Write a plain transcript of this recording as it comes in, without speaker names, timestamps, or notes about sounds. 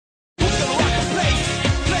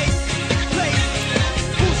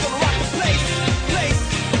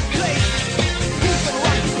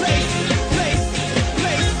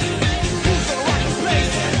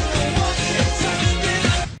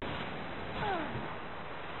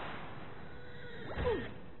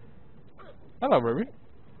Hello, baby.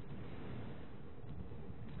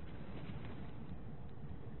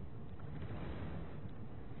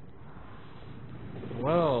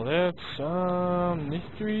 Well, that's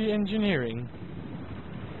mystery engineering.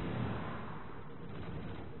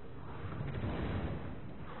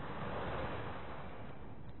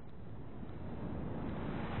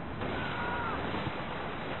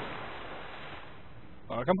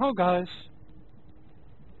 Welcome home, guys.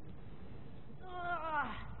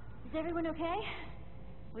 Is everyone okay?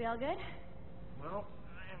 We all good? Well,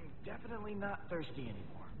 I am definitely not thirsty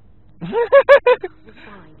anymore. We're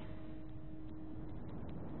fine.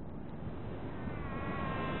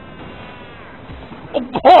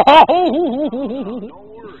 Oh, Don't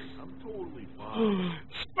worry, I'm totally fine.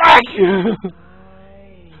 Smack you!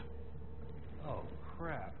 Oh,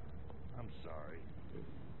 crap. I'm sorry.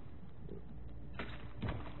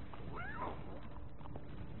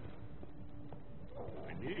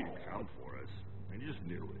 I knew you'd come for us. I just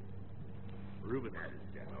knew it. Reuben had his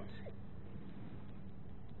doubts.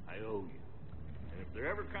 I owe you. And if there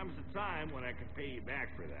ever comes a time when I can pay you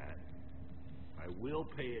back for that, I will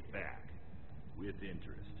pay it back. With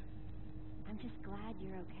interest. I'm just glad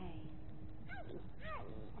you're okay.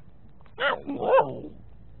 Whoa.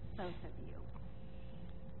 Both of you.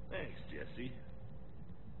 Thanks, Jesse.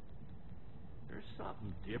 There's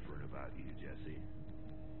something different about you, Jesse.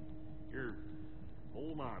 You're...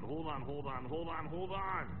 Hold on.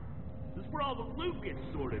 This is where all the loot gets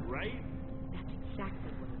sorted, right? That's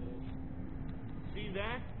exactly what it is. See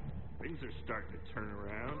that? Things are starting to turn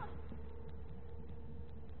around.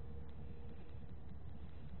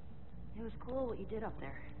 It was cool what you did up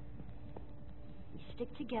there. We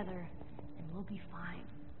stick together, and we'll be fine.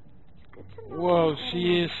 It's good to know. Whoa,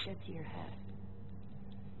 she is... Get to your head.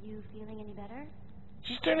 You feeling any better?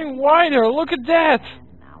 She's turning whiter, look at that!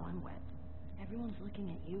 And now I'm wet. Everyone's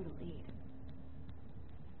looking at you to lead.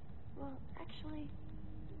 Well, actually,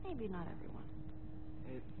 maybe not everyone.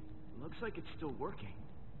 It looks like it's still working.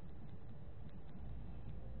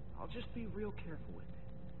 I'll just be real careful with it.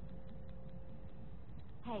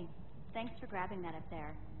 Hey, thanks for grabbing that up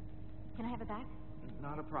there. Can I have it back?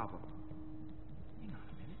 Not a problem. Hang on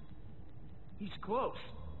a minute. He's close.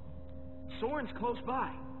 Soren's close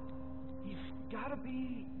by. He's gotta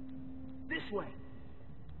be this way.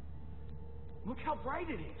 Look how bright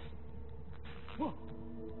it is. Look.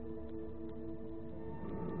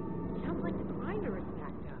 Sounds like the grinder is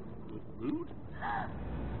backed up. With loot?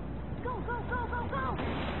 Go!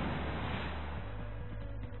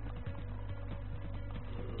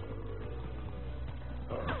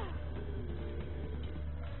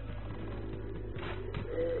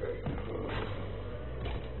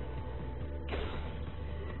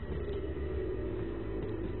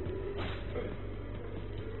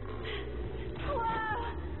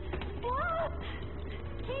 Whoa!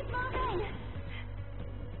 Keep moving!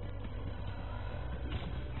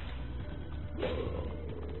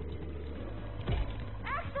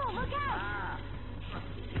 Axel, look out!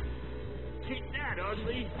 Take that,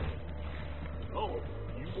 ugly! Oh,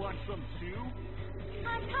 you want some too?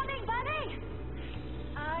 I'm coming, buddy!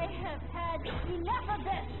 I have had enough of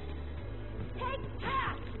this! Take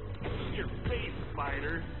that! Your face,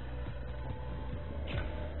 spider!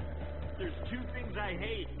 There's two things I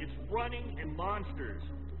hate. It's running and monsters.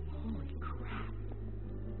 Holy crap.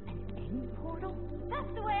 An end portal?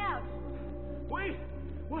 That's the way out! Wait!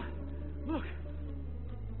 What? Look!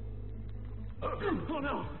 Oh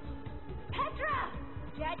no! Petra!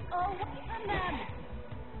 Get away from them!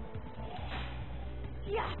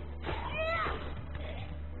 Yeah!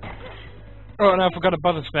 Oh, and I forgot a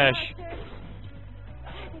button smash.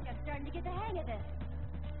 I think I'm starting to get the hang of this.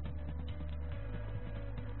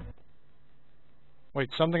 Wait,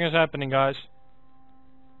 something is happening, guys.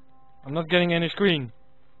 I'm not getting any screen.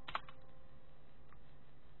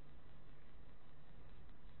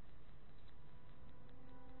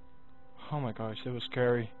 Oh my gosh, that was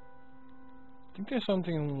scary. I think there's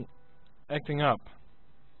something acting up.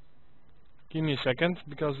 Give me a second,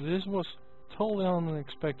 because this was totally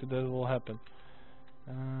unexpected that it will happen.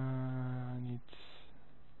 I need...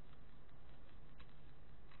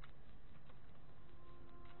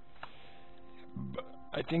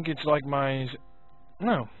 I think it's like my...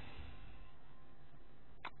 No.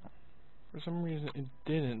 For some reason it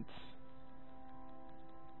didn't.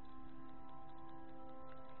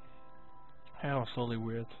 That was totally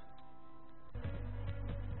weird.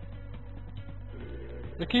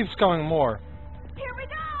 It keeps going more. Here we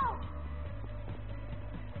go!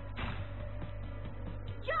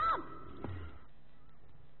 Jump!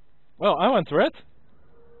 Well, I went through it.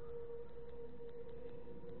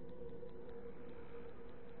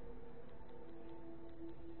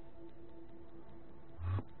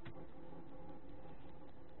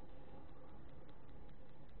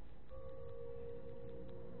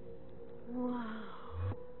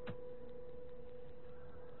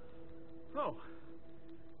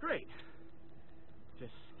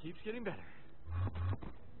 keeps getting better.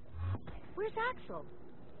 Where's Axel?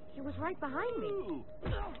 He was right behind me. Ooh.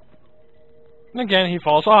 And again, he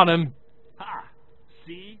falls on him. Ha!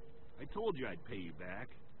 See? I told you I'd pay you back.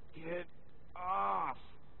 Get off.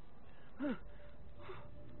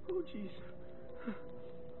 Oh, jeez.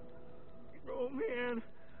 Oh, man.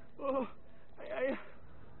 Oh,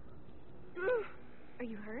 Are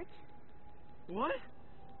you hurt? What?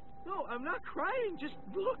 No, I'm not crying. Just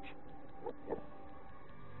look.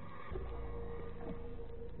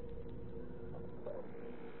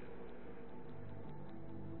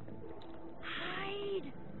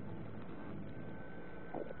 Hide!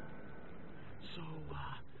 So,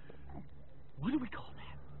 what do we call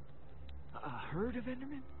that? A herd of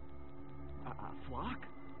Endermen? A flock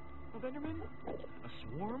of Endermen? A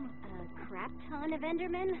swarm? A crap ton of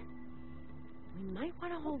Endermen? We might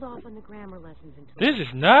want to hold off on the grammar lessons until... This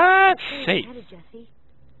is not safe. Headed, Jesse.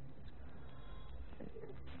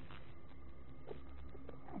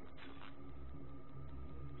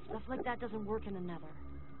 Stuff like that doesn't work in the Nether.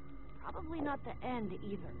 Probably not the end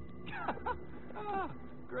either. Ah,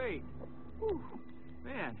 great. Whew.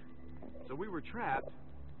 Man, so we were trapped,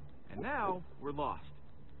 and now we're lost.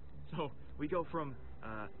 So we go from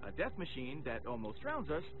a death machine that almost drowns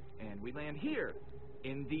us, and we land here,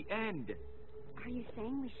 in the end. Are you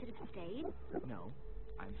saying we should have stayed? No,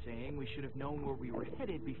 I'm saying we should have known where we were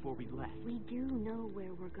headed before we left. We do know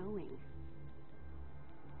where we're going.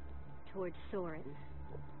 Towards Soren.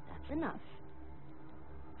 That's enough.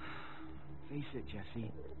 Face it,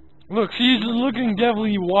 Jesse. Look, she's looking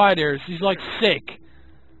definitely wider. She's like sick.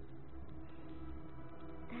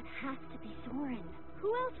 That has to be Soren.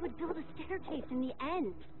 Who else would build a staircase in the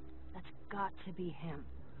end? That's got to be him.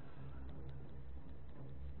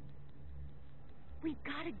 We've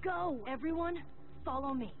got to go. Everyone,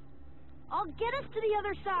 follow me. I'll get us to the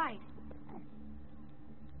other side.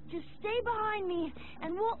 Just stay behind me,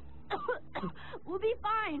 and we'll be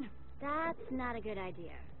fine. That's not a good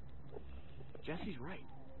idea. Jesse's right.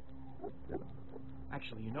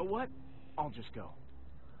 Actually, you know what? I'll just go.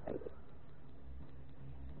 Give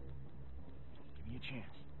me a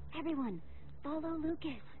chance. Everyone, follow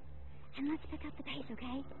Lucas. And let's pick up the pace,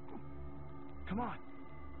 okay? Come on.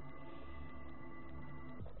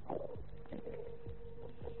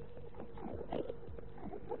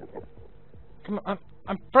 Come on,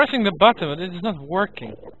 I'm pressing the button, but it is not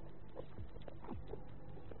working.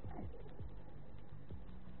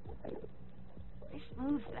 Nice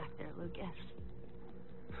moves back there, Lucas.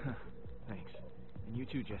 Thanks. And you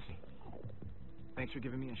too, Jesse. Thanks for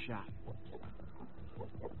giving me a shot.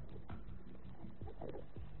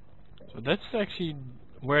 So that's actually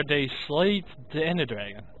where they slayed the Ender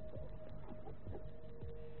Dragon.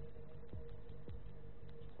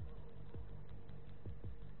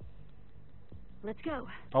 Let's go.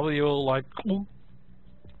 Probably will like...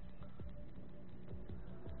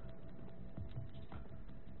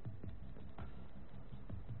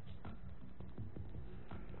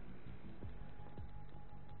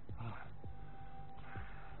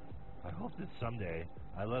 I hope that someday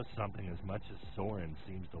I love something as much as Soren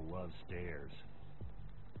seems to love stairs.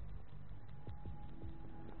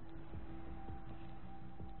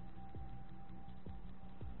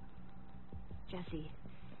 Jesse,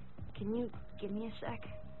 can you give me a sec?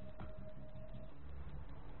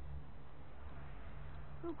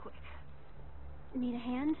 Real quick. Need a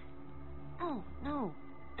hand? Oh, no.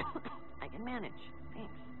 I can manage.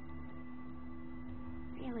 Thanks.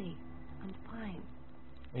 Really, I'm fine.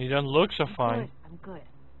 You don't look so fine. I'm good.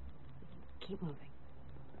 Keep moving.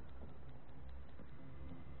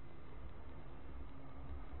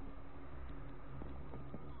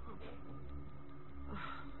 Oh,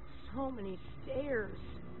 so many stairs.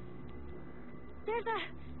 There's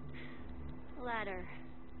a ladder.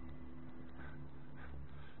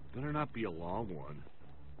 Better not be a long one.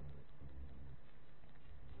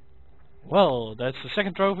 Well, that's the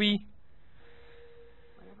second trophy.